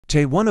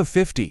Day 1 of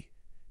 50.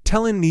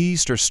 Telling the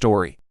Easter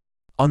story.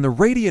 On the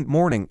radiant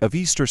morning of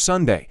Easter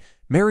Sunday,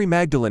 Mary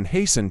Magdalene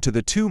hastened to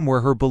the tomb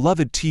where her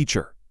beloved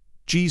teacher,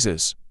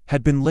 Jesus,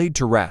 had been laid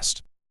to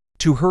rest.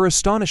 To her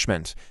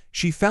astonishment,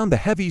 she found the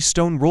heavy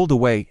stone rolled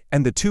away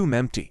and the tomb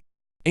empty.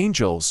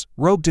 Angels,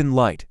 robed in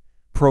light,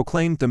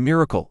 proclaimed the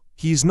miracle,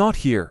 "He is not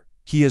here,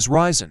 he is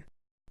risen."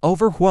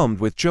 Overwhelmed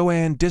with joy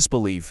and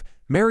disbelief,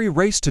 Mary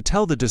raced to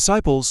tell the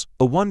disciples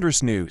a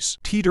wondrous news.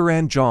 Peter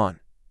and John,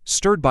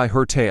 stirred by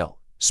her tale,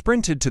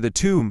 sprinted to the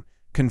tomb,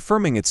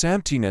 confirming its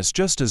emptiness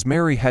just as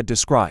Mary had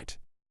described.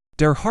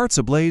 Their hearts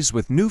ablaze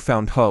with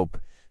newfound hope,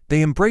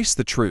 they embraced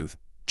the truth.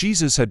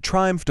 Jesus had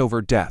triumphed over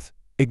death,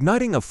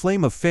 igniting a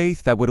flame of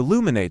faith that would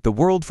illuminate the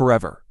world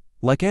forever.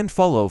 Like and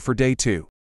follow for Day 2.